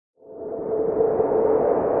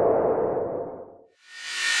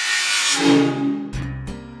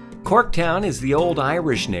Corktown is the old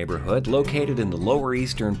Irish neighborhood located in the lower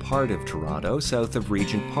eastern part of Toronto, south of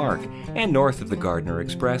Regent Park, and north of the Gardiner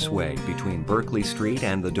Expressway, between Berkeley Street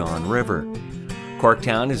and the Don River.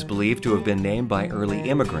 Corktown is believed to have been named by early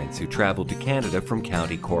immigrants who traveled to Canada from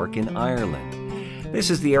County Cork in Ireland. This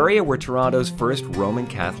is the area where Toronto's first Roman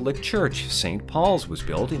Catholic church, St. Paul's, was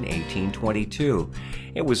built in 1822.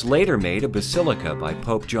 It was later made a basilica by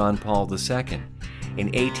Pope John Paul II. In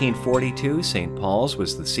 1842, St. Paul's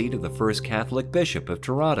was the seat of the first Catholic bishop of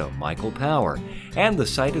Toronto, Michael Power, and the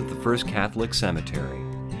site of the first Catholic cemetery.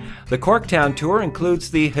 The Corktown tour includes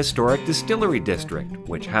the historic Distillery District,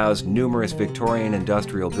 which housed numerous Victorian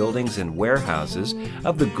industrial buildings and warehouses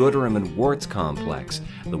of the Gooderham and Worts complex,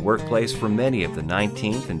 the workplace for many of the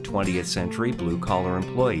 19th and 20th century blue-collar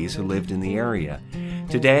employees who lived in the area.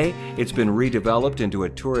 Today, it's been redeveloped into a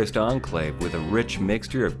tourist enclave with a rich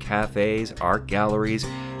mixture of cafes, art galleries,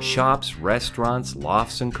 shops, restaurants,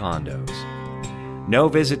 lofts, and condos. No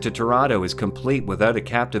visit to Toronto is complete without a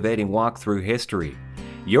captivating walk through history.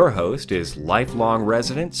 Your host is lifelong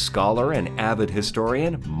resident, scholar, and avid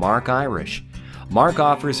historian Mark Irish. Mark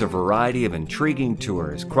offers a variety of intriguing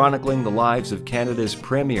tours chronicling the lives of Canada's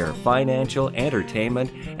premier financial,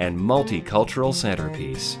 entertainment, and multicultural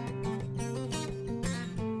centerpiece.